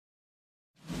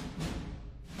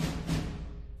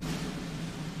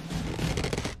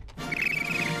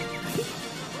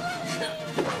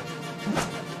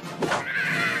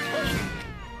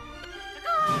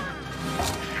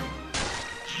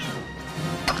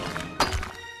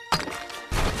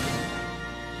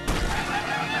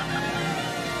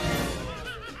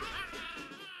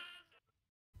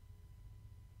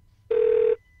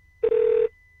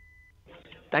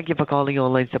Thank you for calling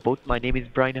online support. My name is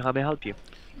Brian. How may I help you?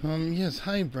 Yes,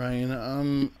 hi Brian.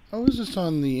 I was just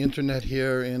on the internet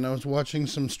here and I was watching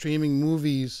some streaming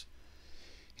movies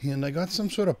and I got some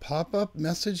sort of pop-up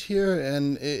message here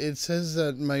and it says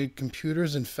that my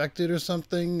computer's infected or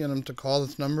something and I'm to call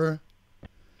this number.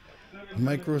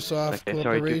 Microsoft Okay,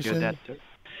 sorry to hear that, Corporation. sir.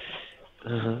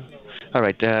 Uh-huh. All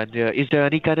right. And is there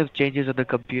any kind of changes on the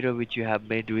computer which you have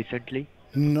made recently?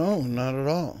 No, not at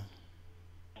all.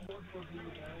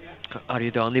 Are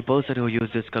you the only person who uses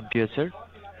this computer, sir?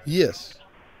 Yes.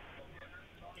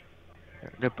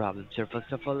 No problem, sir.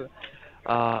 First of all,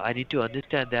 I need to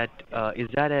understand that is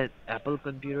that an Apple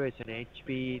computer? It's an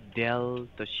HP, Dell,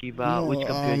 Toshiba. Which No,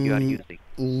 computer you are using?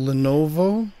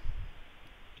 Lenovo?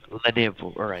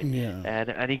 Lenovo. All right. Yeah. And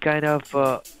any kind of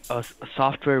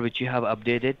software which you have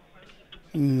updated?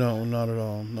 No, not at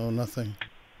all. No, nothing.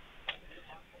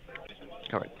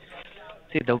 All right.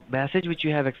 See, the message which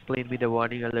you have explained me, the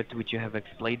warning alert which you have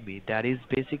explained me, that is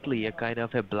basically a kind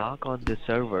of a block on the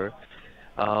server.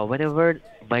 Whenever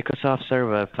Microsoft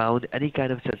server found any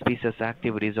kind of suspicious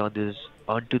activities on this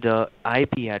onto the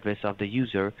IP address of the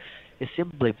user, it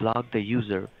simply block the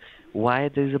user. Why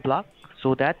there is a block?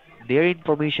 So that their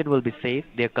information will be safe,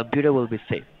 their computer will be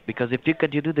safe. Because if you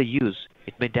continue the use,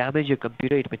 it may damage your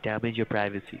computer, it may damage your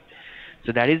privacy.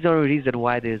 So that is the only reason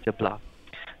why there is a block.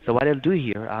 So what I'll do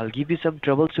here, I'll give you some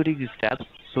troubleshooting steps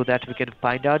so that we can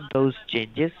find out those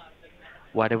changes,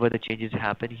 whatever the changes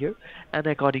happen here, and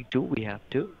according to we have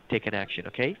to take an action,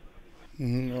 okay?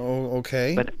 Oh,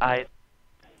 okay. But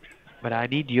I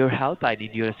need your help. I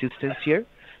need your assistance here.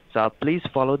 So please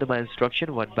follow my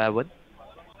instruction one by one.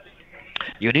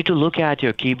 You need to look at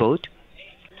your keyboard.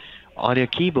 On your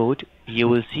keyboard, you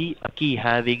will see a key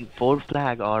having four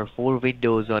flag or four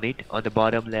windows on it on the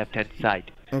bottom left hand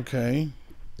side. Okay.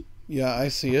 Yeah, I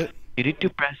see it. You need to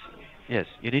press, yes,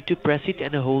 you need to press it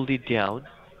and hold it down,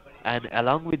 and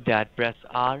along with that, press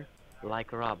R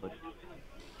like a Robert.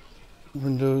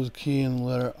 Windows key and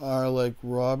letter R like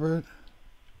Robert.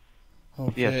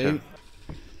 Yes, sir. Okay.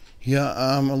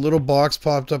 Yeah, a little box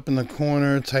popped up in the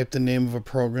corner. Type the name of a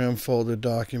program, folder,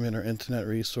 document, or internet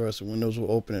resource, and Windows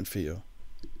will open it for you.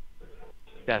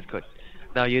 That's good.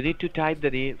 Now you need to type the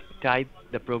name, type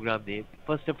the program name.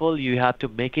 First of all, you have to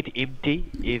make it empty.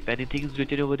 If anything is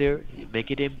written over there, you make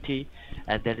it empty,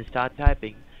 and then start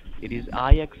typing. It is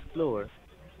I Explorer.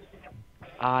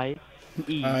 I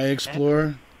E I X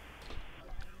Explorer.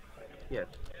 yes.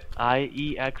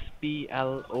 IEXPLORE.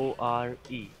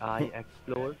 I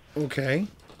Explore Okay.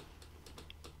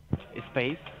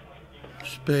 space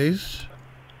Space.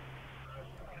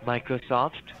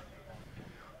 Microsoft.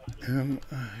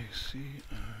 MIC.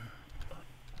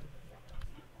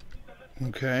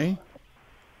 Okay.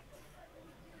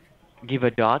 Give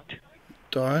a dot.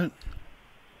 Dot.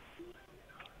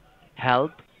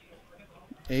 Help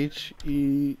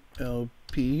HELP.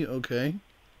 Okay.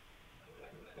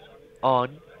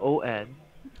 on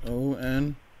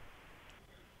ON.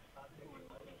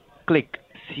 click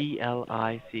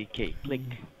CLICK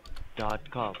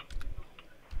click.com.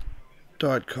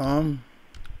 .com.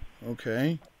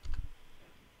 Okay.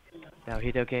 Now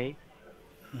hit OK.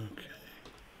 Okay.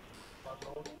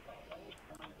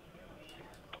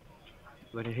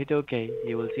 When you hit OK,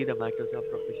 you will see the Microsoft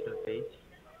Professional page.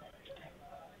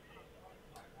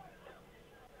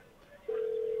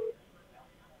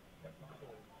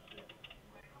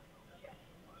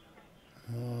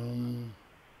 Um,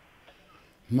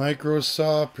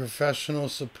 Microsoft Professional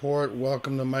Support.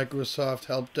 Welcome to Microsoft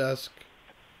Help Desk.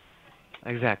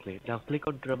 Exactly. Now click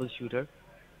on Troubleshooter.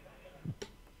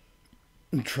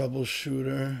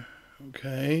 Troubleshooter.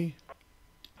 Okay.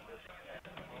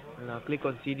 Now click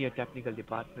on Senior Technical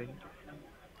Department.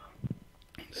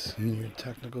 Senior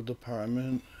Technical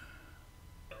Department.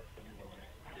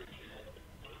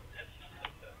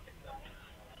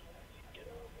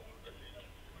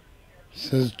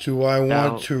 Says, do I want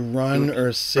Now to run you or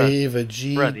run, save a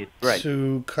run it, right.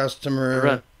 G2 customer?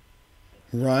 Run.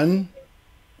 Run?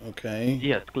 Okay.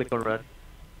 Yes, click on Run.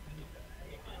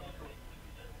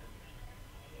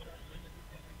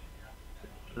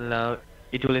 Now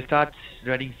it will start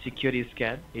running security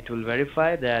scan. It will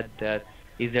verify that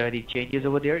is there any changes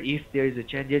over there. If there is a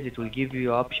changes, it will give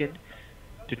you option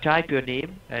to type your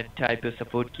name and type your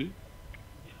support key.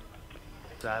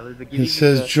 So I will be It giving you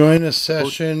says, the join a support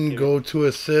session, key. go to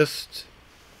assist.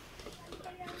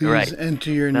 Please Right.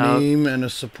 enter your Now, name and a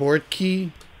support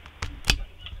key.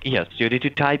 yes, you need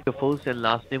to type your first and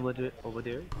last name over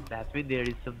there. That means there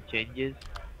is some changes.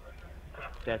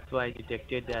 That's why I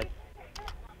detected that.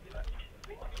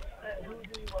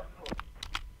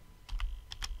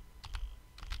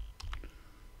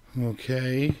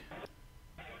 Okay.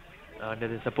 Under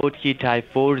the support key, type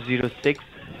 406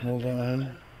 Hold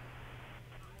on.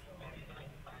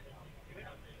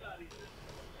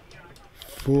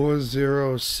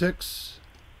 406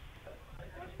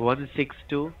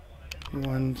 162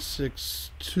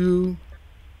 162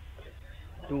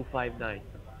 259.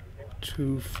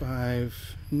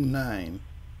 259.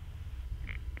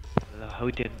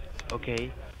 Houghton.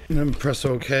 Okay. And then press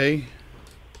OK.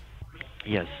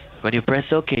 Yes. When you press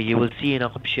OK, you will see an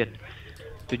option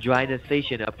to join a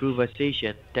session, approve a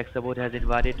session. Tech support has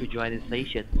invited to join a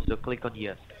session, so click on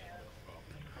yes.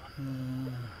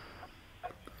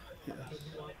 Yes.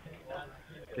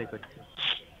 Click on.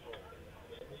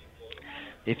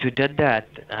 If you done that,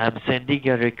 I'm sending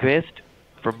a request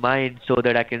from mine so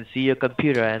that I can see your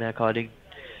computer and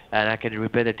I can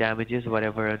repair the damages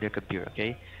whatever on your computer.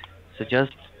 Okay. So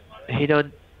just hit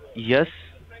on yes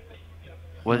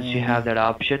once you have Um, that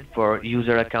option for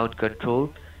user account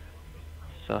control.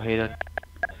 So hit on.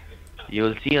 You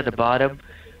will see on the bottom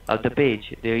of the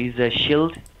page there is a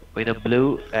shield in a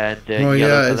blue and oh, yellow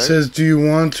yeah. It color. says, do you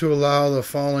want to allow the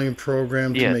following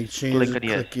program to Yes. make Click changes? on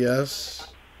yes. Click yes.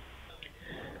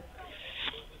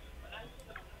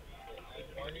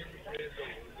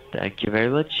 Thank you very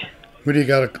much. What do you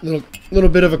got? A little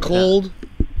bit of a Now, cold?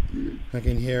 I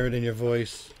can hear it in your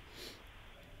voice.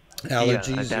 yeah,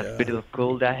 Allergies, that bit yeah. of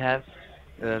cold I have.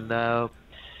 Now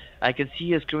I can see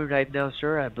your screen right now,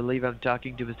 sir. I believe I'm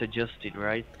talking to Mr. Justin,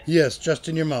 right? Yes, just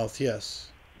in your mouth, yes.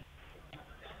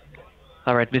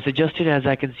 All right, Mr. Justin, as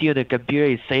I can see on the computer,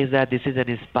 it says that this is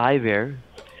an spyware,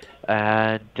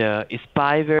 and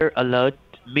spyware alert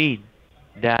mean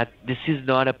that this is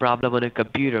not a problem on a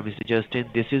computer, Mr. Justin.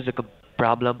 This is a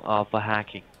problem of a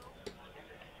hacking.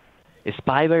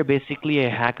 Spyware basically a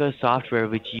hacker software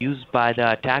which used by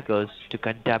the attackers to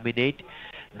contaminate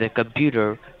the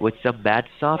computer with some bad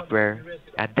software,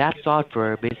 and that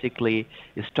software basically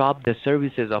stop the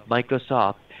services of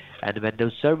Microsoft. And when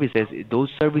those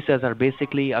services are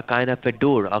basically a kind of a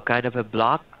door, a kind of a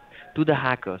block to the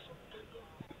hackers.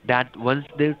 That once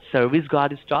the service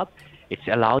got stopped, it's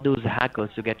allowed those hackers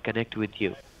to get connected with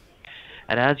you.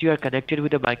 And as you are connected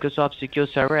with the Microsoft Secure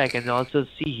Server, I can also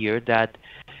see here that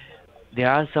there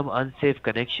are some unsafe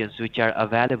connections which are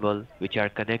available, which are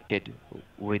connected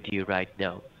with you right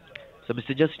now. So,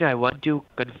 Mr. Justin, I want to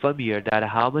confirm here that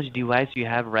how much device you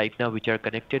have right now which are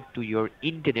connected to your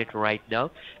internet right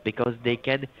now, because they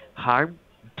can harm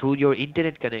through your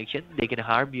internet connection, they can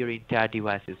harm your entire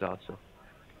devices also.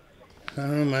 I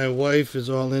don't know, my wife is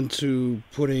all into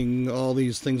putting all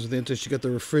these things with the internet. She got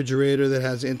the refrigerator that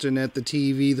has internet, the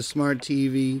TV, the smart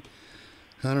TV.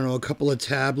 I don't know, a couple of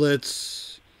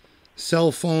tablets,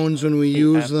 cell phones when we See,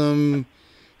 use them.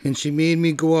 And she made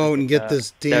me go out okay, and get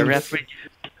this the damn. What?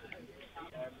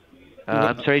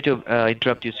 I'm sorry to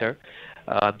interrupt you, sir.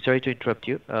 I'm sorry to interrupt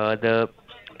you. The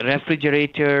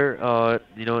refrigerator,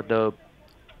 the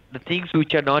things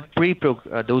which are not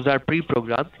those are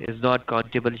pre-programmed is not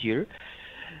countable here.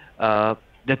 Uh,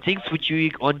 the things which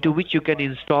you onto which you can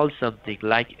install something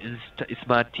like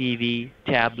smart TV,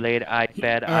 tablet,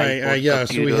 iPad, All right, iPhone, yeah.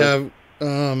 So we computers.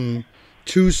 have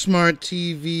two smart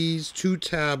TVs, two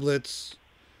tablets,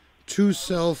 two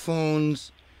cell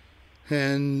phones,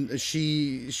 and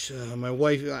my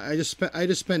wife. I just spent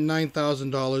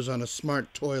 $9,000 on a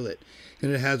smart toilet,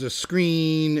 and it has a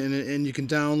screen, and you can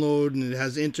download, and it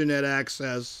has internet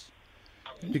access.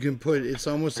 You can put. It's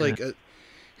almost Uh, like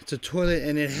it's a toilet,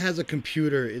 and it has a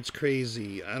computer. It's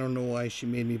crazy. I don't know why she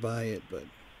made me buy it, but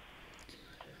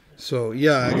so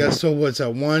yeah, I guess so. What's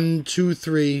that? One, two,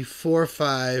 three, four,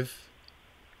 five,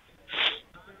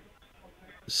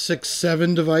 six,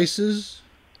 seven devices.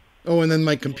 Oh, and then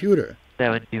my computer.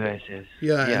 7 devices.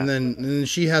 Yeah, Yeah. and then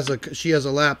she has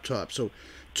a laptop. So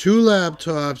two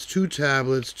laptops, two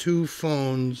tablets, two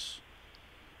phones,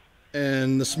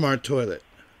 and the smart toilet.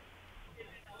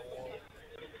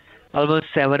 Almost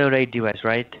 7 or 8 devices,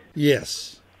 right?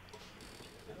 Yes.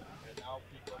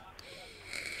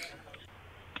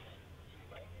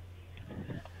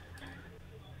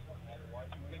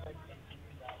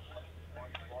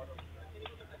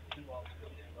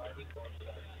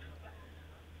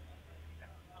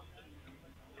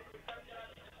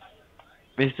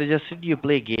 Mr. Justin, you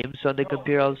play games on the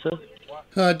computer also?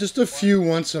 Just a few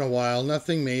once in a while.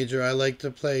 Nothing major. I like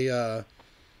to play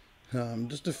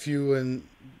just a few and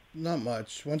not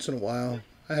much. Once in a while.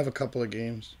 I have a couple of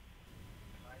games.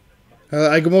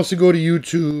 I mostly go to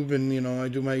YouTube and I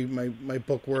do my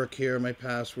book work here, my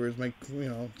passwords,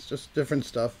 it's just different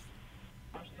stuff.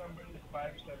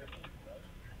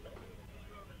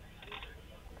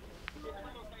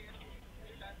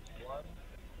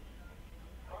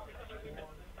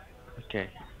 Okay.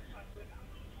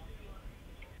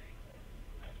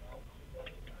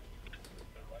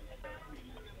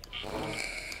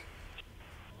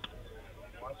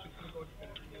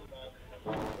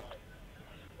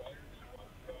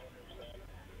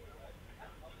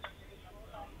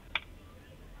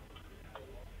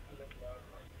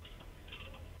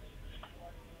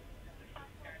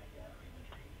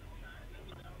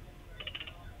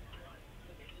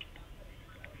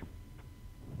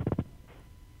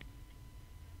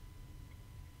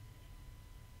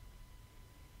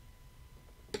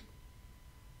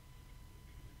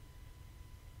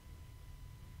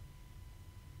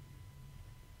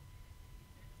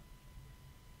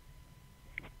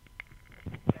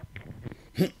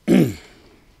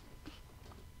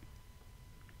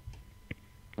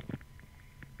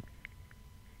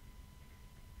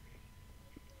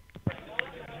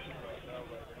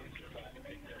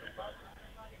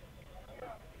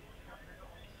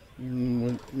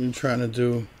 What you trying to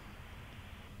do?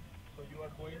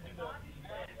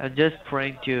 I'm just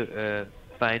trying to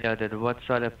find out that what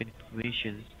sort of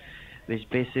information which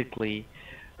basically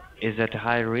is at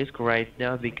high risk right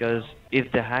now, because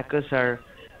if the hackers are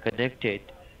connected,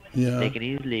 they Yeah. can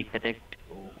easily connect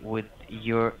with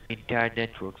your entire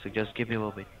network. So just give me a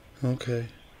moment. Okay.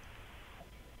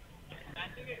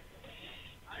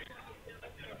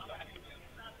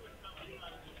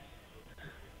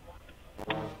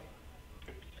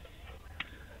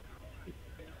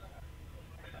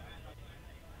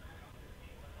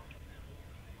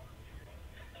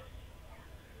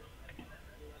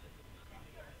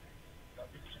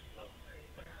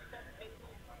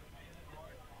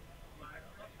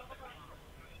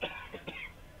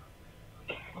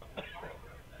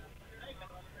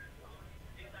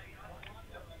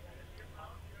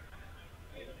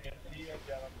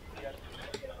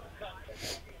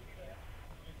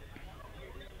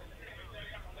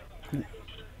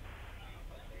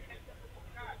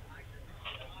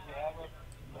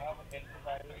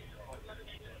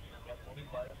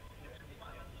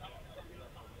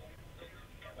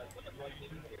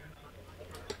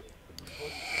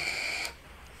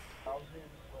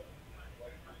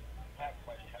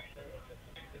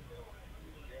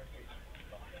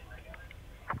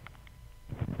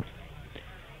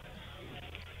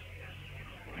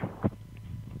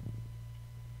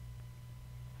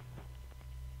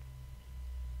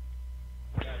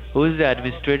 Who is the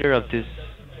administrator of this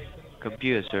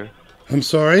computer, sir? I'm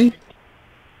sorry.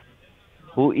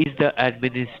 Who is the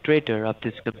administrator of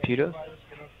this computer?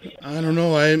 I don't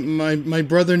know. My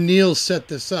brother Neil set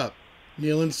this up.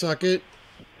 Neil and Suckett.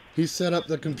 He set up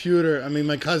the computer. I mean,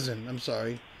 my cousin. I'm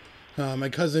sorry. My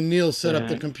cousin Neil set up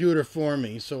the Uh-huh. computer for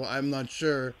me, so I'm not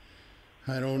sure.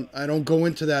 I don't go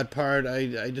into that part.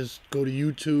 I just go to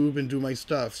YouTube and do my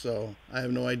stuff. So I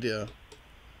have no idea.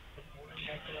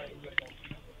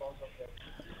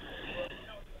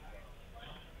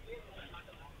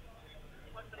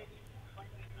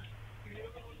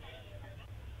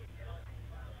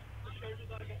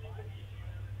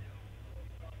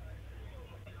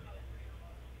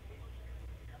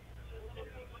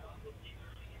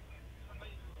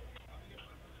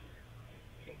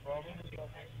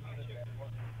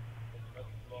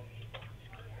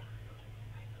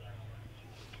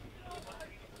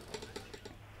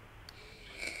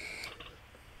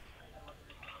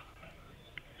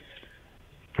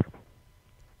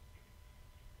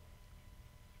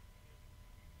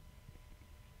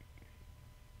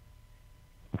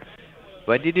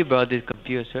 When did you buy this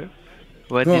computer, sir?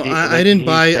 When No, did he I when did didn't he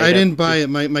buy. set I up didn't this? buy it.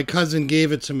 My cousin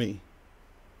gave it to me.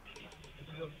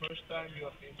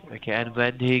 Okay, and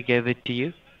when he gave it to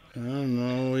you? I don't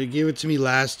know. He gave it to me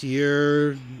last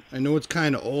year. I know it's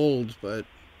kind of old, but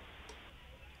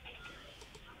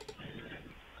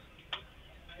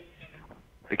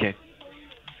Okay.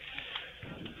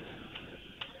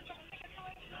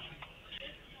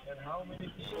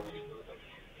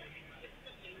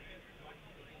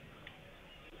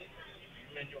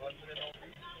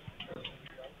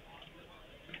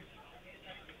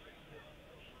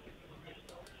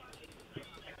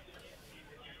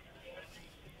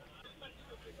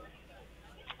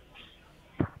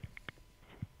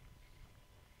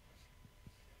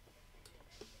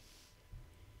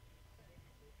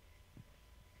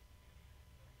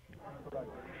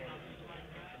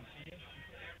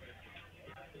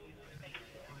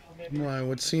 why?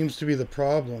 What seems to be the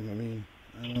problem? I mean,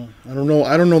 I don't know.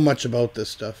 I don't know much about this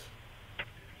stuff.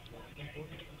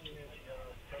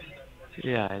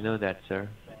 Yeah, I know that, sir.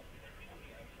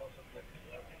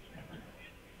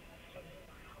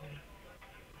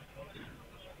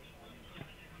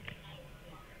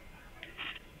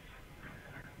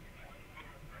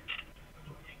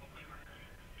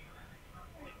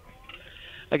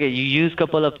 Okay, you use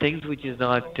couple of things which is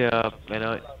not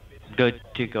good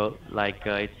to go. Like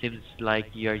it seems like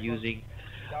you are using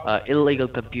illegal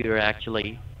computer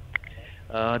actually.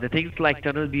 The things like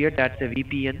tunnel beer, that's a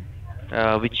VPN,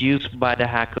 which used by the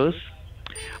hackers,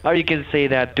 or you can say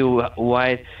that to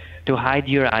hide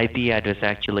your IP address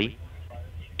actually.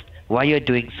 Why you're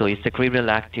doing so? It's a criminal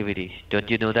activity. Don't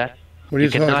you know that? What are You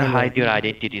you cannot talking about? hide your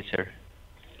identity, sir.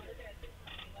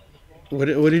 What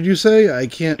did you say?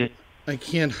 The- I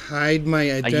can't hide my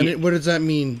you, identity. What does that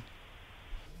mean?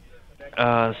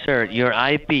 sir, your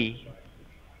IP,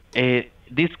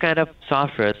 this kind of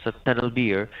software, so tunnel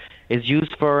beer, is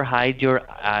used for hide your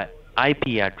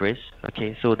IP address.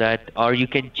 Okay, so that or you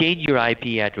can change your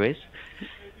IP address.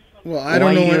 Well, I Why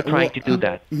don't know. you're trying to do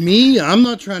that? Me, I'm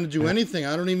not trying to do Uh, anything.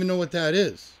 I don't even know what that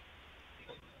is.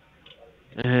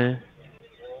 uh,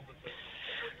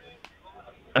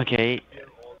 okay,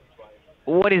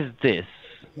 what is this?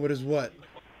 What is what?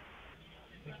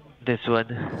 This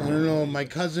one? I don't know. My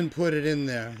cousin put it in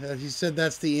there. He said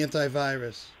that's the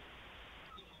antivirus.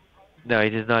 No,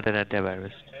 it is not an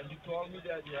antivirus.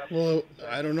 Well,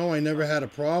 I don't know. I never had a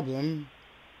problem.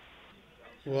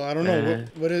 Well, I don't know Uh,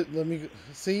 what it. Let me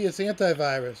see. It's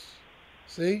antivirus.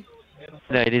 See.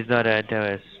 no, it is not an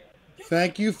antivirus.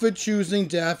 Thank you for choosing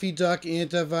Daffy Duck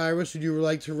Antivirus. Would you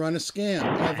like to run a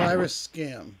virus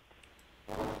scam?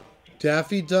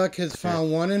 Daffy Duck has Uh,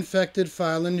 found one infected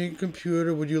file in your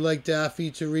computer. Would you like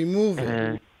Daffy to remove it?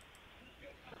 uh,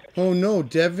 Oh no,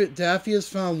 Daffy has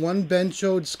found one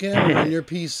benchoed scammer on your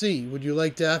PC. Would you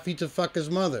like Daffy to fuck his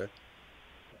mother?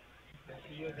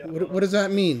 What does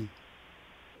that mean?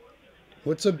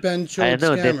 What's a I benchoed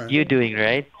know that's scammer? you doing,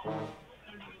 right?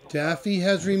 Daffy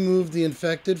has removed the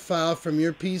infected file from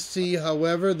your PC.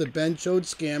 However, the benchoed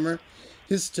scammer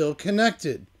is still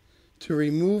connected. To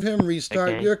remove him,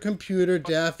 restart Okay. your computer.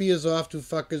 Daffy is off to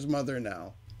fuck his mother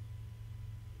now.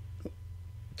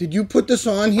 Did you put this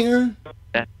on here?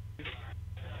 That,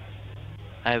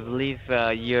 I believe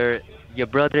your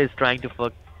brother is trying to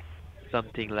fuck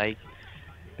something like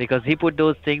because he put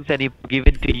those things and he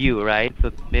given to you, right?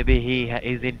 So maybe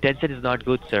his intention is not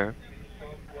good, sir.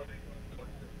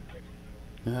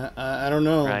 I don't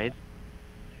know. Right?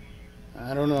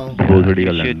 I don't know. भोसड़ी You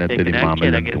का should लंड है take तेरी an माँ में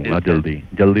action लंड against this दूंगा guy. जल्दी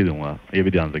जल्दी दूंगा ये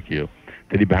भी ध्यान रखियो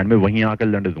तेरी बहन में वहीं आकर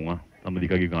लंड दूंगा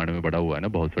अमेरिका की गांड में बड़ा हुआ है ना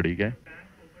भोसड़ी के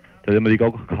तेरे अमेरिका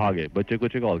को खा गए बच्चे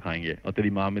कुछ और खाएंगे और तेरी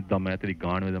माँ में दम है तेरी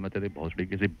गांड में दम है तेरे भोसड़ी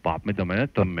किसी बाप में दम है ना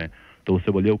तब में तो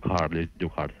उससे बोलिए उखाड़ ले जो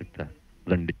उखाड़ सकता है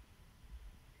लंडी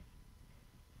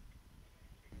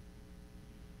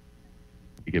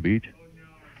के बीच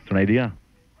सुनाई दिया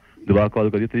दोबारा कॉल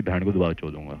करिए तेरी बहन को दोबारा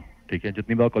छोड़ दूंगा ठीक है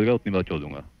जितनी बार कॉल करेगा उतनी बार छोड़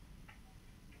दूंगा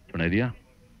सुनाई दिया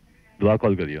दोबारा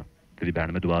कॉल करियो तेरी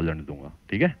बहन में दोबारा लंड दूंगा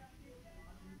ठीक है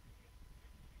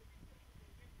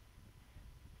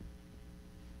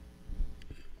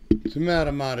What's the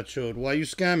matter, Matachode? Why are you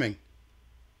scamming?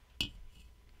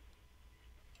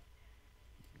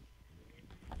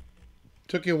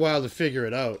 Took you a while to figure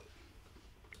it out.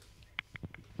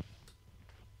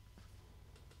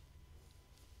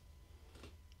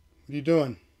 What are you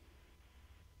doing?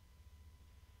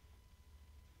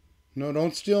 No,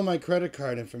 don't steal my credit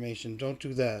card information. Don't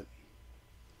do that.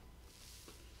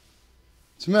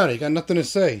 What's the matter? You got nothing to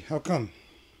say. How come?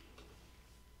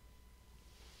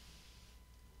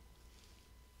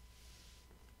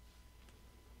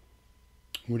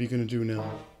 What are you going to do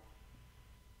now?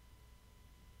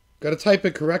 Got to type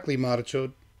it correctly,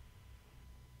 Matachode.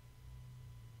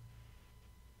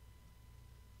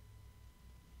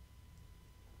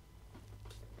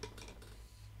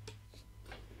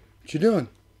 What you doing?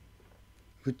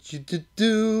 What you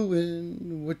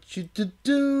doing? What you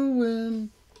doing?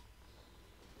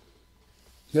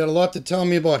 You got a lot to tell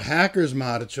me about hackers,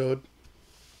 Matachode.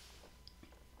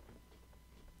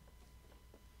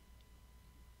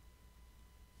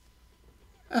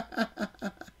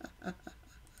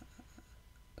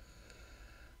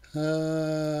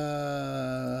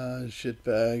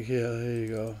 Shitbag. Yeah, here you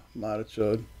go,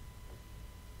 Matachode.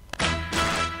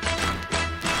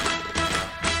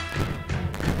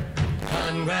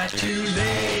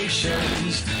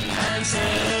 Congratulations and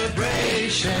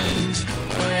celebrations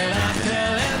when I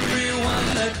tell everyone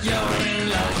that you're in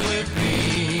love with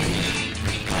me.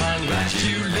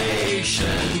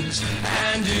 Congratulations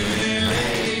and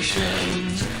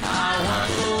jubilations. I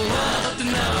want the world to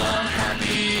know I'm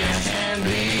happy as can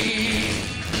be.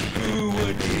 Who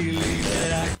would believe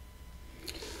that I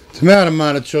What's the matter,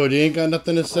 Matachode? You ain't got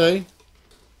nothing to say?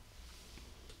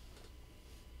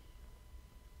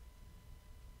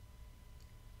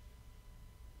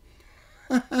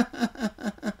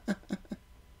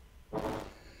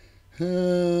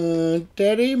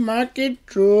 Daddy, market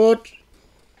truth.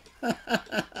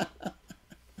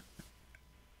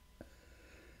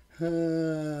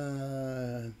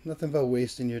 Nothing about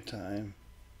wasting your time.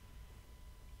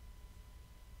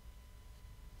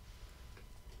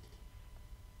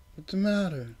 What's the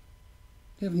matter?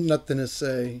 You have nothing to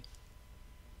say.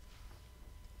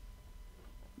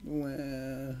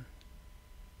 Well,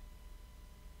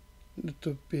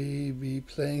 little baby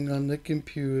playing on the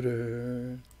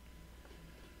computer.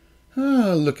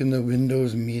 Look in the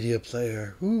Windows Media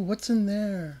Player. Ooh, what's in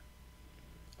there?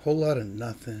 Whole lot of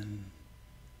nothing.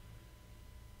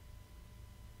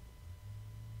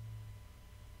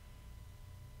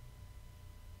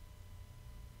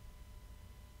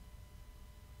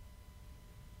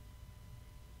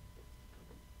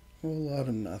 Whole lot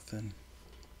of nothing.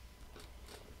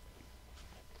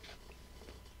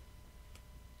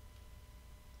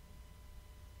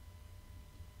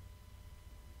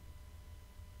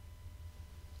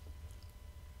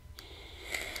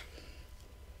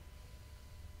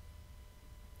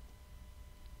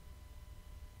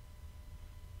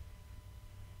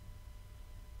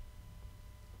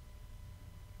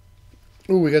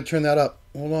 Ooh, we gotta turn that up.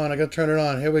 Hold on, I gotta turn it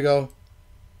on. Here we go.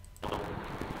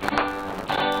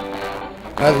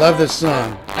 I love this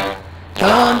song.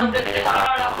 Come.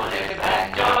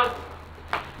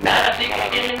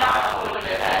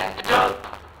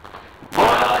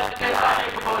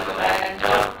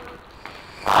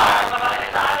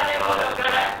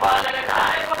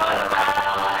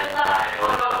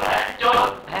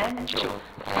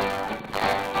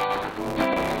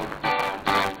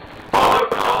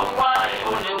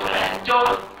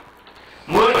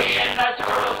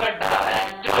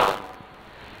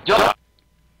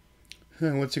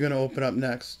 What's he gonna open up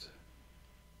next?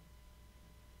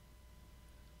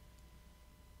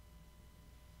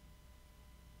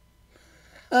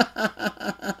 Look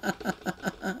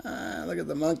at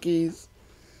the monkeys.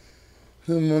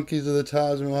 The monkeys of the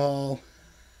Taj Mahal.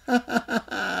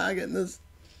 Getting this.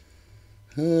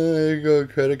 There you go,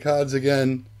 credit cards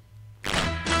again.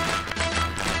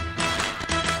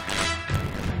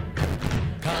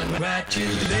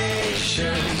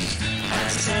 Congratulations and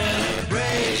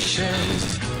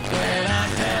celebrations when I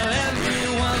tell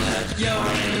everyone that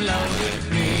you're in love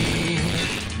with me.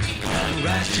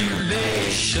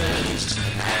 Congratulations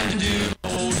and you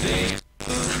old days.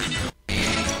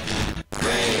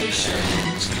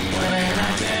 Congratulations when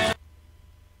I tell.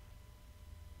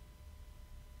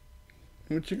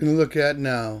 What you gonna look at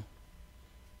now?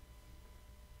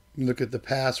 Look at the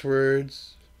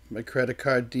passwords, my credit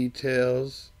card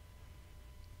details.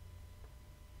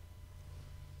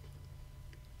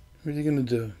 What are you gonna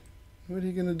do? What are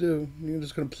you gonna do? You're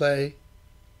just gonna play?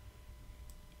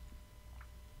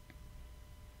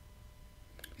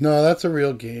 No, that's a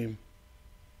real game.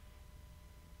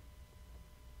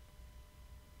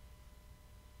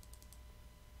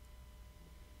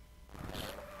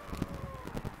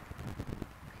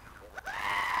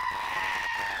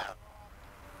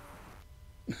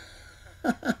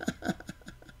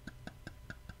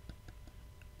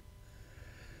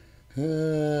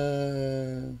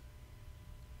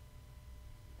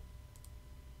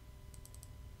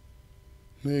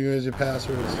 There you go, your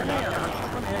passwords.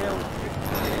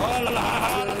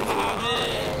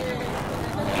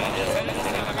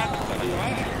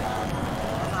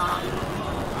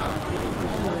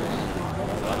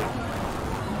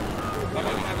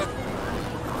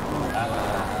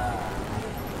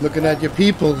 Looking at your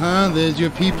people, huh? There's your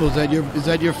people. Is that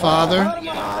your father?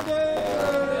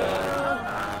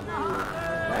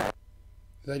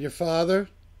 Is that your father?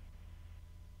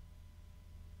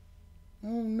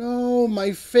 Oh no,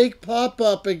 my fake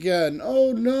pop-up again.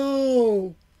 Oh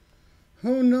no.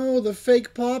 Oh no, the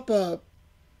fake pop-up.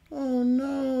 Oh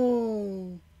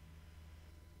no.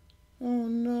 Oh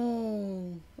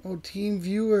no. Oh, Team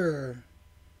Viewer.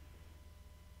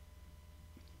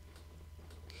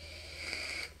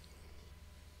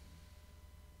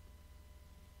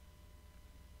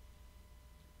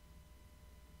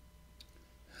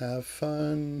 Have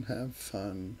fun, have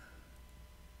fun.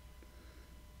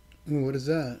 Ooh, what is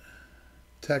that?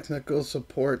 Technical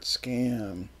support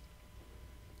scam.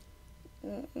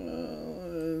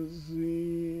 Let's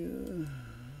see.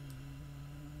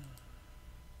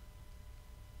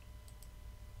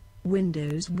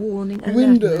 Windows warning alert.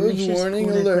 Windows Malicious warning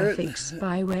alert. pornographic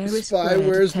spyware is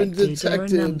Spyware has been detected. Error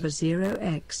number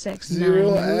detected.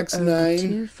 0XX90025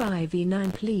 0x9.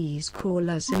 E9. Please call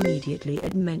us immediately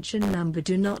at mention number.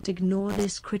 Do not ignore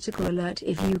this critical alert.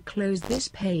 If you close this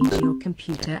page, your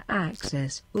computer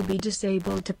access will be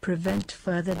disabled to prevent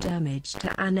further damage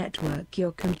to our network.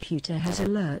 Your computer has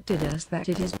alerted us that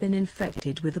it has been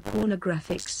infected with a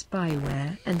pornographic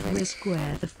spyware and risk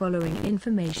where the following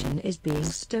information is being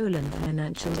stolen: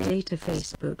 financial data,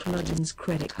 Facebook logins,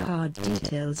 credit card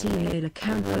details, email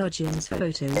account logins,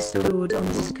 photos stored on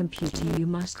this computer. You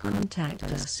must contact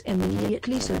us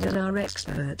immediately so that our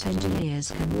expert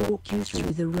engineers can walk you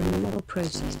through the removal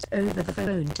process over the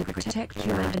phone to protect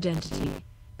your identity.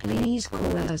 Please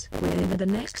call us within the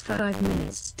next 5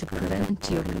 minutes to prevent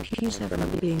your computer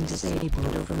from being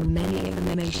disabled or from any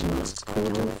information lost. Call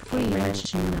toll-free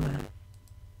mention number.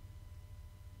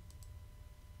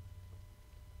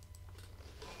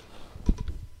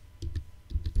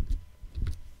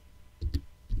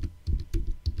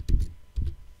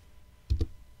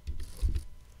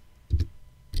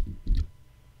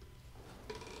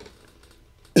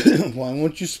 Why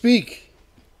won't you speak?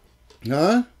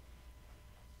 Huh?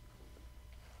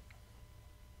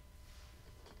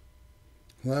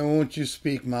 Why won't you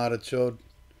speak, Marachod?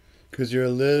 'Cause you're a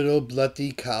little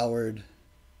bloody coward.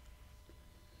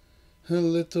 A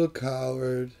little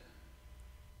coward.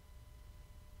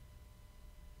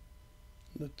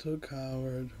 Little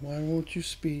coward. Why won't you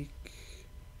speak?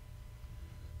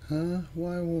 Huh?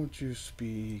 Why won't you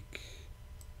speak?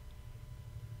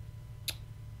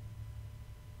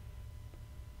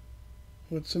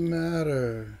 What's the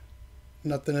matter?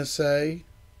 Nothing to say?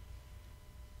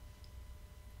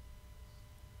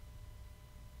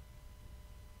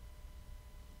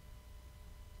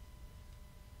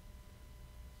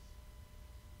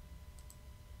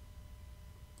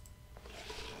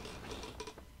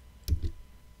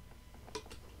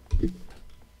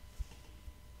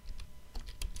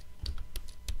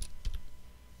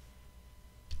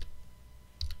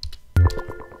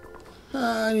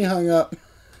 Ah, and he hung up.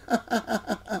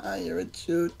 You're a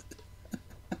shoot.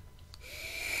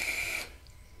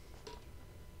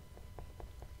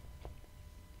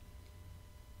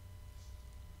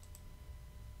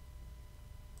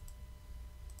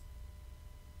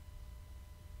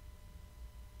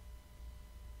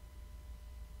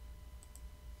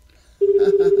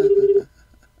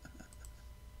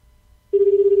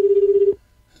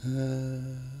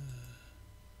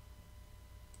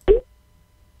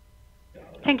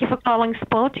 Thank you for calling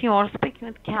Sport. You are speaking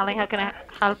with Kelly. How can I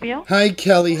help you? Hi,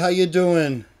 Kelly. How you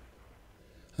doing?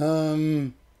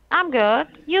 I'm good.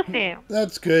 You see.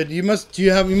 That's good. You must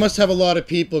have a lot of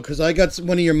people, because I got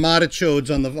one of your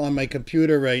Matachodes on my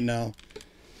computer right now.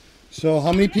 So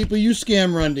how many people you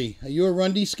scam, Rundy? Are you a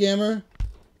Rundy scammer?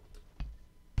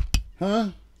 Huh?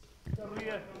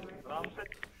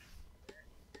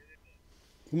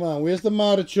 Come on, where's the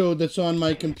Matachode that's on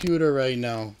my computer right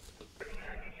now?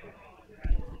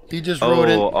 He just wrote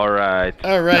it. Oh, all right.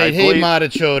 All right. Hey,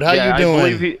 Matachode, how you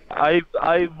doing?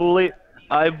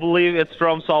 I believe it's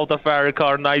from South Africa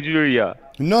or Nigeria.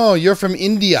 No, you're from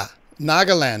India,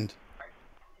 Nagaland.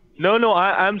 No,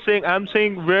 I'm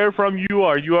saying where from you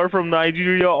are. You are from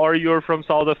Nigeria or you're from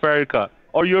South Africa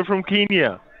or you're from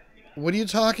Kenya. What are you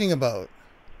talking about?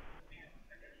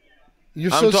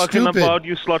 You're I'm so talking stupid. about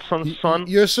you slut son.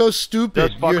 You're so stupid.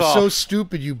 Just fuck You're off. so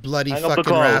stupid, you bloody Hang up the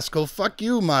fucking call. rascal. Fuck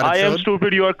you, Matachode. I am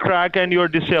stupid. You are crack and you are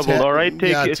disabled. All right,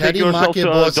 take Teddy yourself to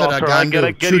a Makebosa doctor. And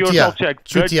Gandu. get yourself checked.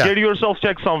 Chutia. Get yourself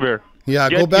checked somewhere. Yeah,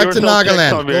 Get go back to yourself checked Nagaland.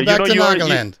 somewhere. Go back to you are-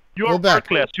 Nagaland. You Go are back.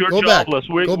 workless. You're Go back. jobless.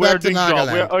 Go We're back to doing job.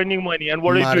 Nagaland. We're earning money. And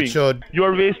what are you Matachode. doing? You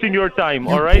are wasting your time. You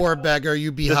all right. poor beggar, you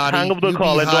Just Bihari. hang up the You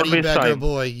call and don't Bihari waste beggar time.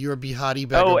 boy. You're a Bihari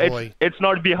beggar Oh, boy. it's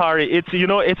not Bihari. It's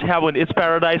heaven. It's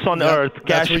paradise on Yep, earth.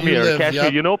 that's where you Kashmir. live, Kashmir.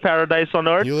 yep. You know paradise on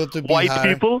earth. You live to White Bihar.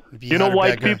 people. You know Bihar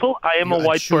white beggar. people. I am a You're a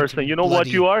white shoot person. You know what bloody-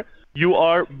 you are? You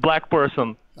are black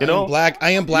person. You know.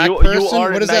 I am black You person?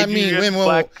 are What does that mean? Nigerian Wait, whoa,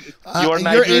 black- whoa. you are Your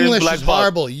Nigerian English black is bug.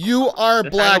 horrible. You are a Just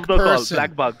hang black up the call. person.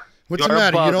 Black bug. What's You're the a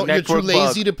matter? bug, You're too network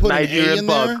lazy bug, to put an A Nigerian in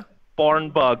bug, there? Porn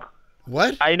bug.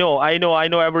 What? I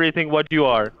know everything what you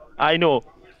are. I know.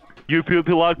 You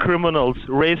people are criminals,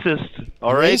 racist.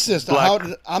 All right. Racist? Black,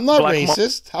 I'm not black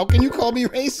racist. How can you call me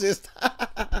racist?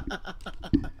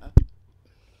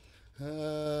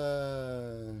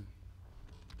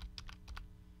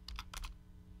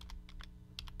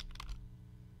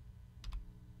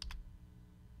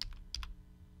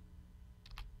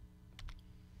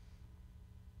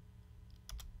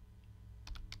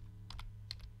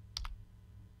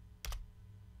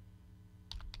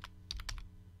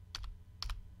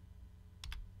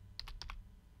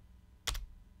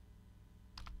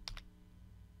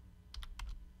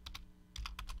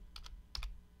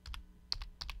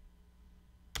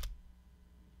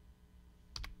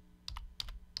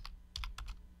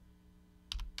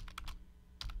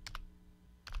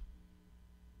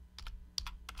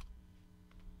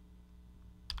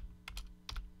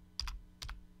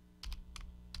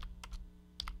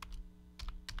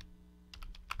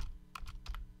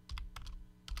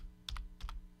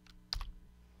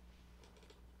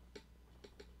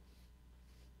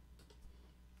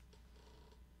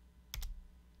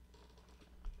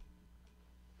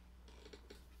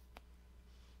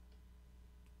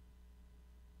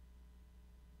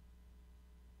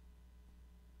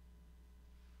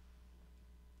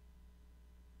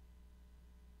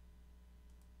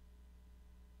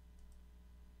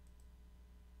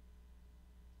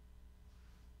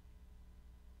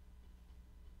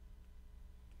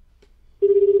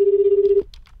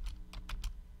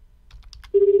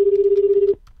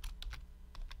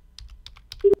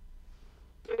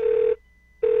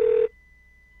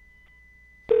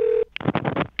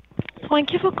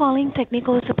 Thank you for calling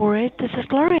technical support. This is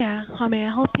Gloria. How may I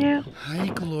help you? Hi,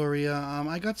 Gloria.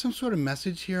 I got some sort of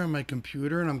message here on my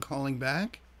computer, and I'm calling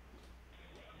back.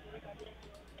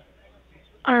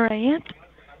 Alright.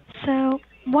 So,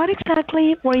 what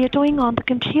exactly were you doing on the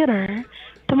computer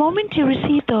the moment you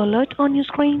received the alert on your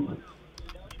screen?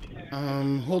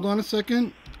 Hold on a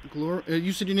second.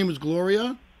 You said your name was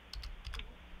Gloria?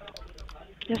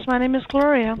 Yes, my name is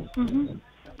Gloria.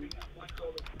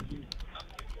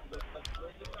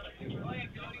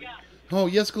 Oh,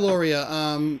 yes, Gloria.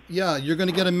 Yeah, you're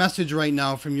gonna get a message right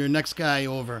now from your next guy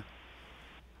over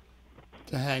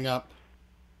to hang up.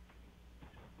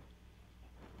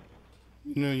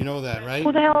 You know that, right?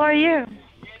 Who the hell are you?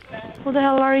 Who the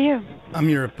hell are you? I'm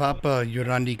your papa,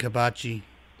 Yorandi Kabachi.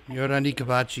 Yorandi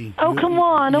Kabachi. Oh, come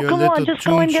on. Oh, come on. Just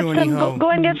go and get some. Go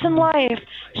and get some life.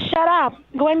 Shut up.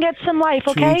 Go and get some life,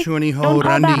 okay? Chuni ho, Don't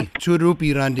call Randi. back.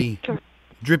 Churupi Randi.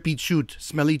 Drippy choot.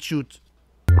 Smelly choot.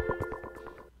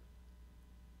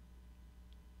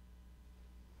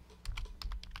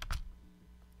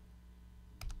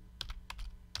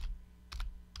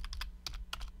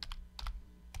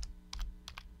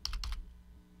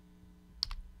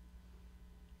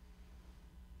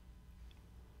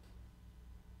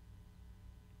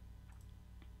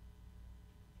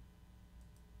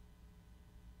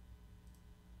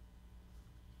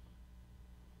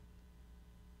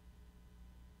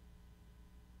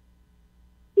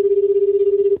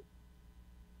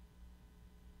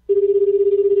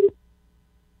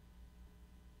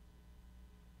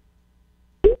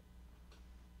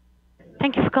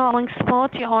 Thank you for calling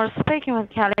Sport. You are speaking with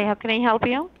Kelly. How can I help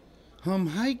you?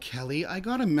 Hi, Kelly. I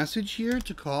got a message here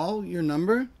to call your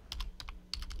number.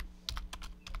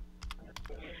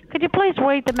 Could you please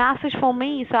read the message for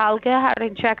me so I'll go ahead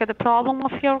and check the problem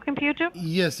of your computer?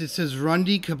 Yes, it says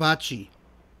Randi Kabachi.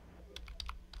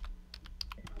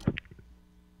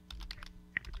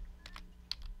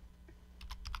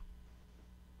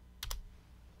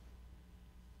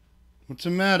 What's the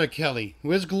matter, Kelly?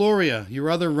 Where's Gloria, your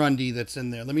other Rundy that's in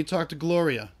there? Let me talk to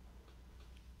Gloria.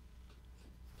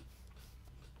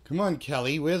 Come on,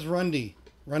 Kelly. Where's Rundy?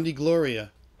 Rundy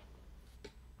Gloria.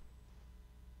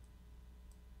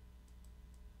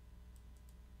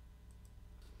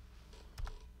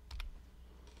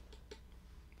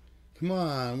 Come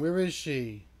on, where is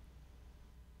she?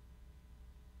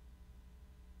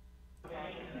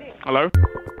 Hello?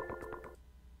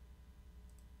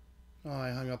 Oh,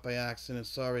 I hung up by accident.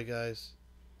 Sorry, guys.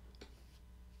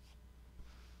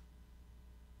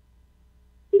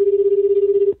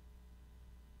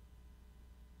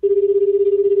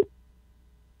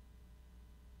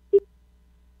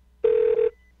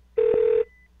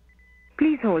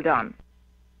 Please hold on.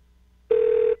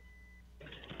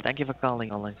 Thank you for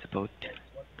calling online support.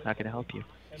 How can I help you?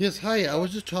 Yes, hi. I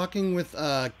was just talking with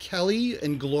Kelly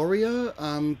and Gloria.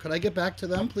 Could I get back to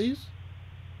them, please?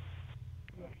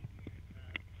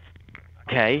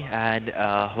 Okay, and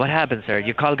what happened, sir?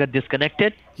 Your call got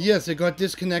disconnected? Yes, it got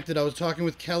disconnected. I was talking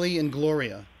with Kelly and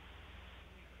Gloria.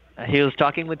 He was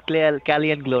talking with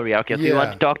Callie and Gloria. Okay, so you want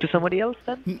Yeah. to talk to somebody else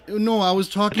then? No, I was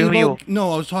talking To you.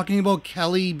 about I was talking about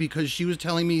Kelly because she was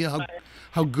telling me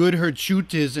how good her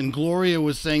choot is, and Gloria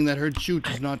was saying that her choot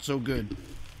is not so good.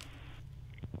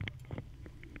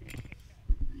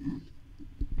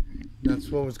 That's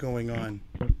what was going on.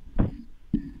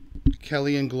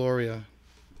 Kelly and Gloria.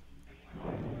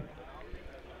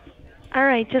 All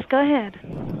right, just go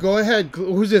ahead. Go ahead.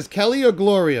 Who's this? Kelly or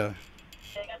Gloria?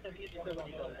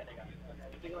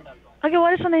 Okay,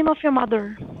 what is the name of your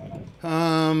mother?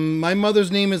 My mother's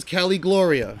name is Kelly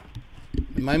Gloria.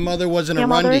 My mother wasn't a Your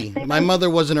mother's Rundy. name My is- mother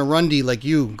wasn't a Rundy like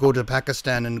you. Go to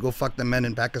Pakistan and go fuck the men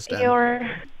in Pakistan. Your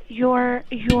mother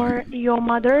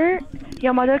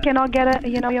cannot get a,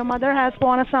 your mother has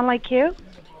born a son like you.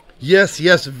 Yes,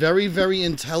 very, very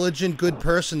intelligent, good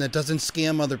person that doesn't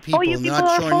scam other people. Oh, you people not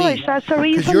are Chorney. foolish. That's the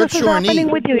reason you're this is happening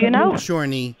with you, you know?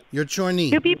 Chorney. You're Chorney.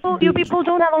 You people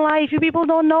don't have a life. You people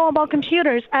don't know about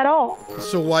computers at all.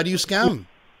 So why do you scam?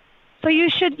 So you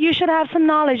should have some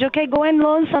knowledge, okay? Go and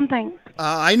learn something.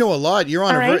 I know a lot. You're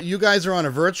on All right. you guys are on a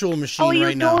virtual machine Oh, you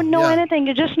right now. don't know Yeah. anything.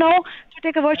 You just know to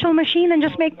take a virtual machine and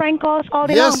just make prank calls all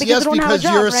day long Yes, because yes, you don't have a because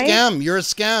job, you're a right? scam. You're a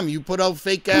scam. You put out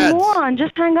fake ads. Come on,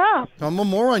 just hang up. I'm a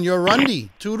moron. You're a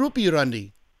Rundy. 2 rupee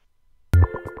Rundy.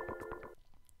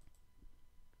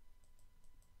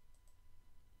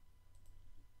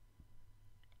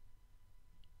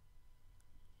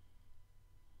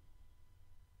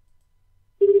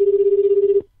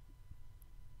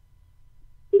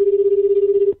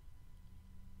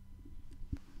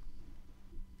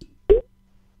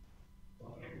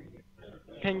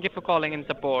 Thank you for calling in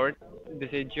support. This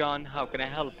is John. How can I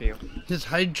help you? Yes,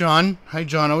 hi John. Hi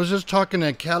John. I was just talking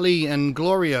to Kelly and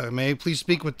Gloria. May I please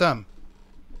speak with them?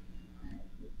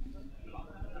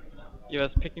 You are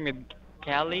speaking with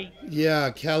Callie. Yeah,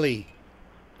 Kelly.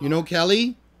 You know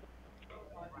Kelly?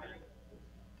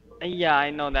 Yeah, I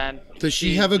know that. Does she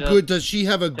She's have a just good does she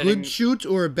have a sitting- good shoot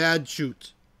or a bad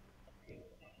shoot?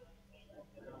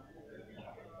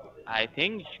 I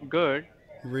think good.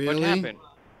 Really? What happened?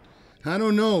 I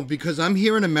don't know, because I'm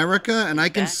here in America and I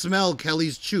can That- smell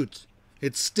Kelly's chute.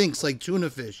 It stinks like tuna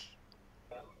fish.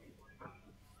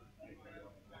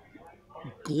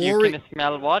 You Glory, can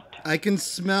smell what? I can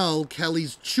smell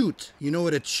Kelly's chute. You know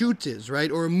what a chute is,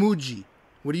 right? Or a muji.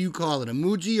 What do you call it? A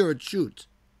muji or a chute?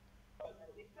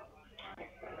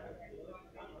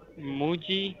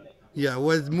 Muji. Yeah,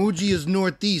 well, muji is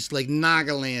northeast, like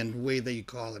Nagaland, way that you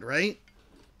call it, right?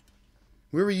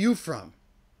 Where are you from?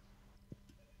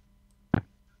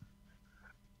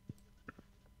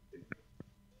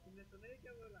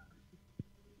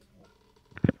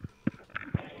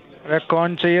 अरे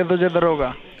कौन चाहिए तुझे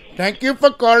दरोगा? Thank you for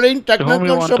calling whom you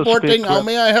technical want to supporting. speak How with?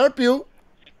 may I help you?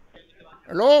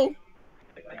 Hello?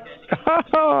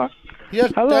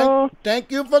 Yes, Hello.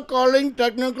 Thank you for calling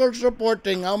technical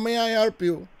supporting. How may I help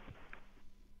you?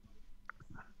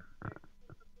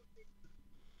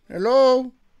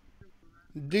 Hello?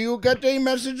 Do you get a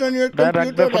message on your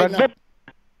computer right now?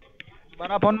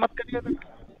 बड़ा phone मत करिए.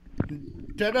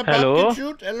 Tell a Hello? basket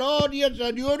shoot. Hello, yes,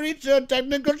 sir. You reach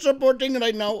technical supporting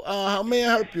right now. How may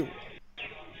I help you?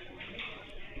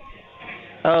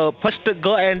 First,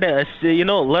 go and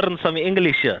learn some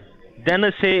English. Then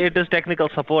say it is technical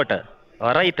support.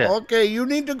 All right. Okay, you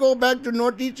need to go back to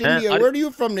Northeast India. Where are you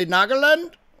from? The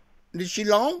Nagaland? The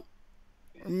Shillong?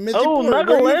 Oh, Where are you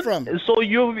Nagaland. from? So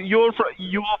you are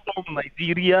from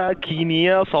Nigeria,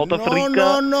 Kenya, South No,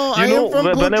 Africa. no. I am from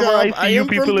Whenever Punjab. I see you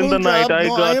people in the night, I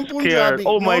No, I got am scared. Punjabi.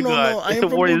 Oh my No, God! I am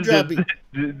from What is Punjabi.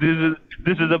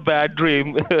 This is a bad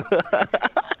dream.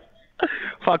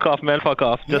 Fuck off, man. Fuck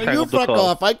off. Just No, hang you up the fuck call.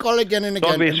 off. I call again and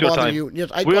Don't again waste and your bother time. you.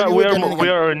 Yes, I we call are you we again and are again. we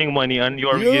are earning money, and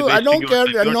you're You, I wasting don't your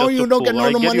care. time. No, You're you just a don't get fool. no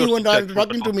All right, get money your when shit I'm from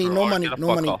talking to the me. doctor. No All right, money. get the No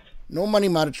fuck money. off. No money,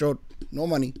 Marchot. No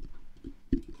money.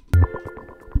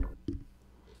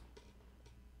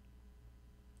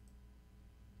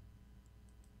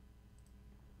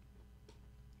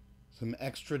 Some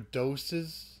extra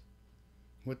doses?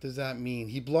 What does that mean?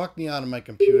 He blocked me out of my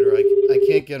computer. I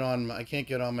can't get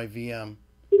on my VM.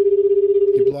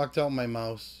 He blocked out my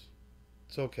mouse.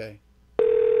 It's okay.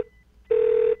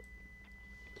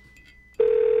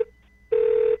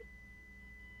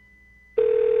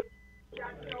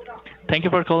 Thank you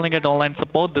for calling at online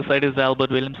support. This side is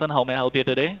Albert Williamson. How may I help you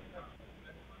today?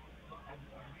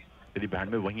 तेरी बहन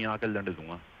में वहीं आकर लंड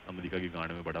दूंगा. America के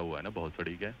गांड में बड़ा हुआ है ना बहुत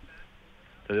सड़ी के.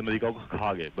 तेरे अमेरिका को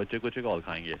खा गए. बच्चे कुछ एक और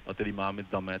खाएंगे. और तेरी माँ में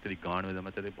दम है, तेरी गांड में दम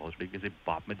है, तेरे बहुत सड़ी किसी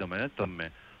बाप में दम है ना तब में.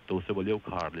 तो उससे बोलिए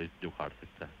उखाड़ ले जो उखाड़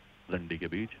सकता है. लंडी के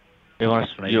बीच. You want,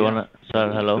 sir,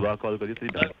 hello? दोबारा कॉल करिए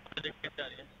तेरी बहन.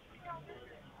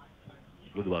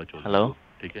 दोबारा छोड़. Hello?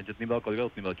 ठीक है, जितनी बार कॉल करेगा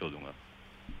उतनी बार छोड़ दूंगा.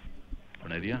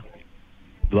 सुनाई दिया?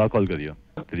 दोबारा कॉल करियो.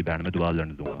 तेरी बहन में दोबारा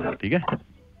लंड दूंगा. ठीक है?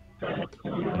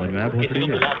 समझ में आया भोसड़ी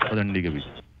के और लंडी के बीच.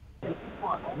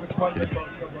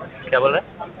 क्या बोल रहे?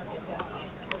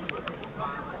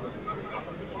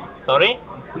 Sorry?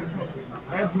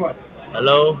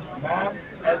 Hello?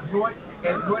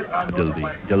 जल्दी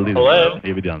जल्दी Hello?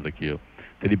 ये भी ध्यान रखियो.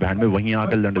 तेरी बहन में वहीं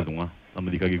आकर लंड दूंगा.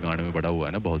 अमेरिका के गांड में बड़ा हुआ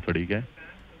है ना बहुत सड़ी के.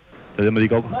 तेरे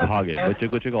अमेरिका को खा गए. बच्चे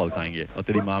कुछ एक और खाएंगे. और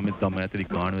तेरी माँ में दम है, तेरी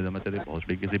गांड में दम है, तेरे बहुत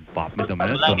सड़ी किसी बाप में दम है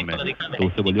ना तब में. तो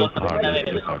उससे बोलिए उखाड़ ले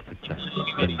जो उखाड़ सकता है.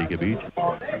 लंडी के बीच.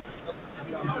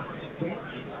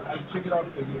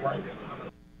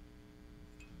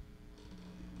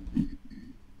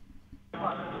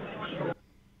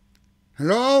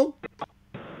 Hello?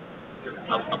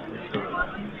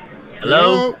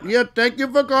 Hello? Yeah, thank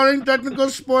you for calling technical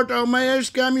support. How may I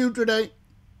scam you today?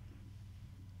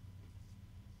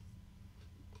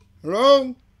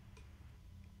 Hello?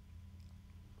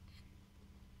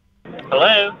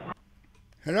 Hello?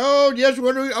 Hello? Yes,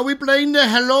 are we playing the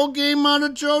hello game,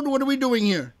 Monotone? What are we doing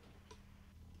here?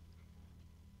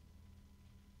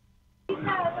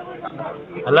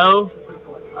 Hello?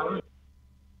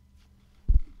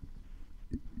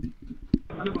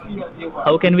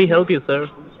 How can we help you, sir?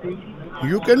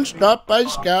 You can stop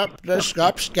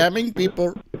scamming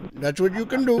people. That's what you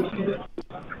can do.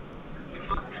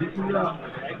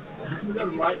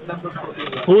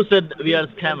 Who said we are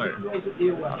scammer?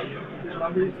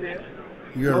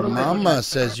 Your mama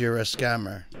says you're a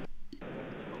scammer.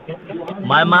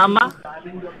 My mama?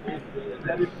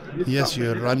 Yes,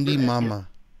 you're Randy Mama.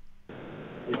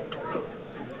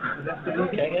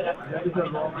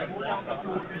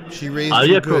 She raised Are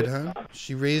you you a good, crook? huh?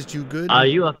 She raised you good? Are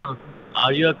you a crook?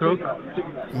 Are you a crook?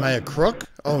 Am I a crook?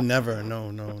 Oh, never.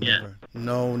 No, Yeah. never.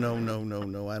 No.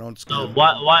 I don't So scam.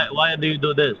 why do you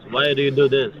do this? Why do you do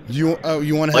this? Do you want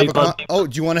to Why have you a call people?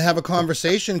 do you want to have a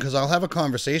conversation? Because I'll have a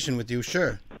conversation with you,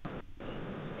 sure.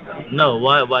 No,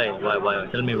 why?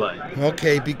 Tell me why.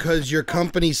 Okay, because your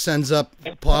company sends up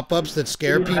pop-ups that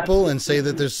scare people and say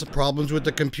that there's problems with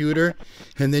the computer,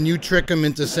 and then you trick them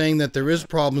into saying that there is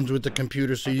problems with the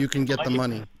computer so you can get the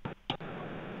money.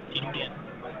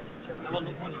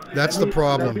 That's the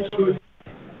problem.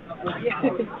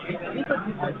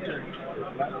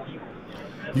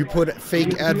 You put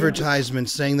fake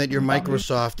advertisements saying that you're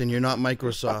Microsoft and you're not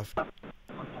Microsoft.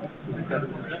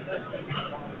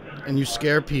 And you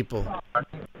scare people.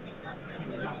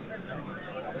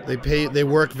 They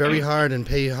work very hard and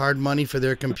pay hard money for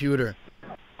their computer.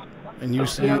 And you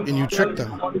trick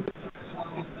them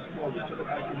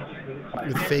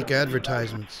with fake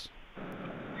advertisements.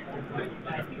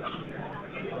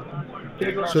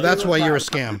 So that's why you're a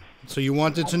scam. So you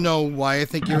wanted to know why I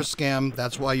think you're a scam.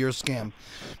 That's why you're a scam.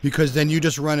 Because then you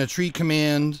just run a tree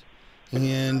command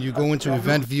and you go into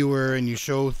Event Viewer and you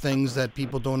show things that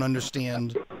people don't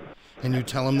understand and you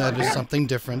tell them that it's something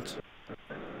different.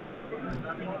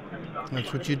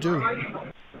 That's what you do.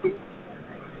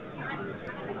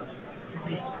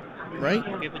 Right?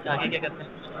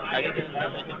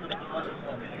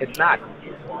 It's not.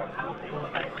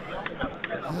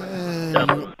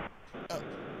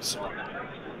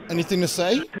 Anything to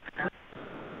say?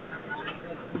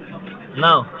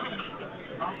 No.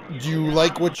 Do you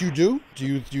like what you do?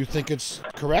 Do you think it's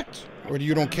correct, or do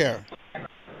you don't care?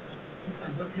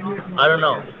 I don't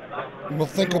know. Well,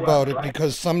 think about it,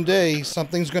 because someday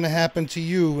something's going to happen to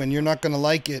you, and you're not going to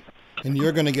like it, and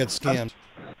you're going to get scammed.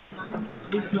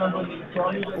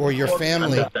 Or your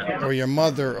family, or your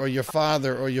mother, or your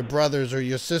father, or your brothers, or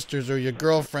your sisters, or your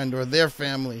girlfriend, or their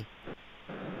family,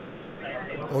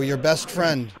 or your best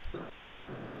friend,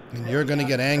 and you're going to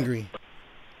get angry.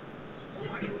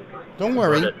 Don't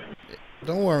worry.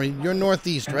 Don't worry. You're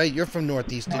Northeast, right? You're from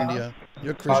Northeast India.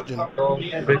 You're Christian.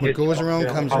 What goes around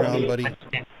comes around, buddy.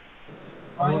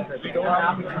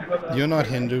 You're not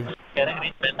Hindu.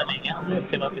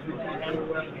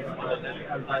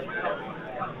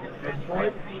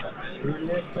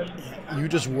 You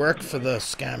just work for the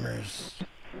scammers.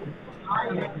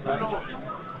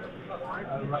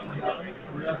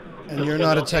 And you're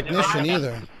not a technician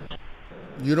either.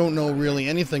 You don't know really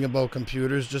anything about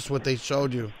computers, just what they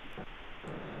showed you.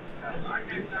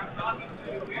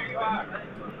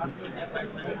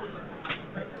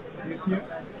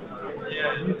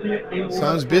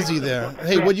 Sounds busy there.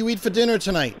 Hey, what do you eat for dinner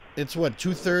tonight? It's what,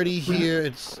 2:30 here?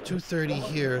 It's 2:30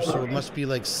 here, so it must be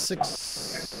like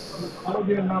 6...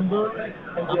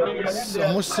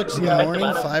 almost 6 in the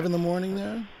morning? 5 in the morning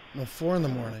there? No, 4 in the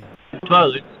morning.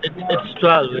 12. It's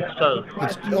 12. It's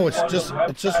 12.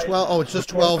 It's just 12. Oh, it's just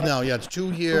 12 now. Yeah, it's 2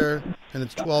 here, and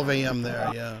it's 12 a.m. there.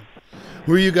 Yeah.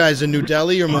 Where are you guys, in New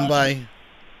Delhi or Mumbai?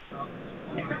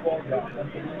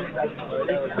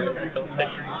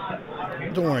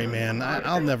 Don't worry, man.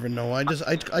 I'll never know. I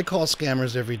call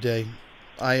scammers every day.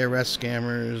 IRS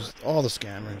scammers, all the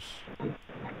scammers.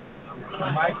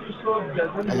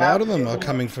 A lot of them are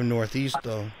coming from Northeast,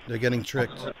 though. They're getting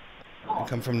tricked. They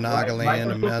come from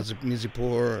Nagaland and Manipur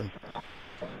or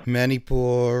Manipur,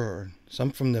 or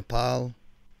some from Nepal.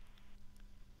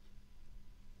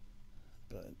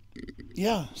 But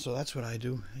yeah, so that's what I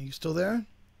do. Are you still there?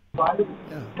 Yeah.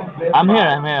 I'm here.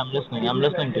 I'm listening. I'm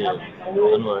listening to you.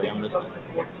 Don't worry. I'm listening.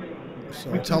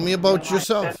 So tell me about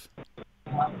yourself.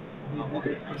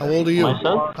 How old are you?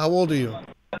 Myself? How old are you?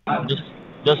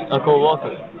 Just a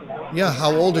co-worker. Yeah,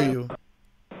 how old are you?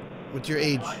 What's your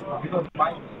age?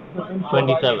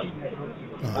 27.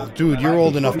 Oh, dude, you're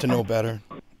old enough to know better.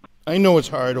 I know it's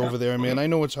hard over there, man. I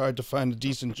know it's hard to find a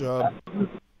decent job.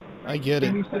 I get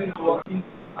it.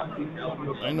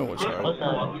 I know it's hard.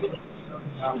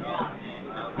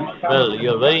 Well,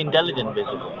 you're very intelligent,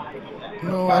 basically.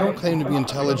 No, I don't claim to be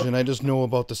intelligent. I just know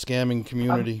about the scamming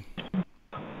community.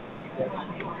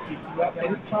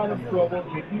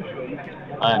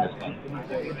 I understand.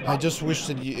 I just wish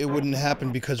that it wouldn't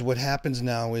happen, because what happens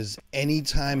now is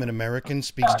anytime an American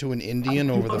speaks to an Indian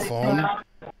over the phone,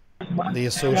 they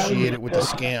associate it with a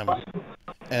scam.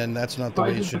 And that's not the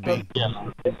way it should be. Yeah.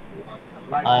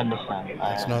 I understand.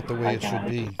 That's not the way it should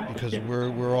be, because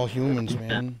we're all humans,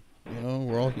 man. You know,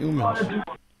 we're all humans.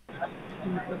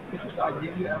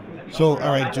 So,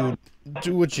 all right, dude,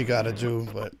 do what you gotta do,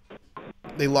 but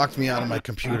they locked me out of my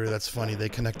computer. That's funny. They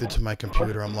connected to my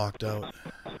computer. I'm locked out.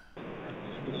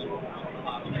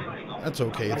 That's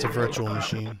okay. It's a virtual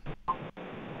machine.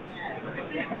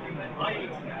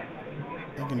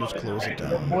 I can just close it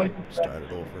down. Start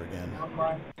it over again.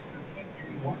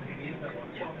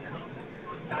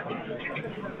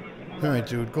 All right,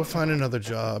 dude. Go find another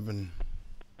job, and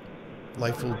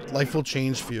life will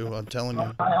change for you. I'm telling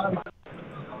you.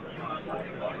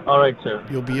 All right, sir.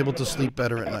 You'll be able to sleep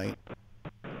better at night.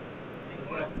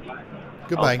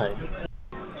 Goodbye. Okay.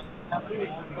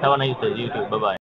 Have a nice day. You too. Bye bye.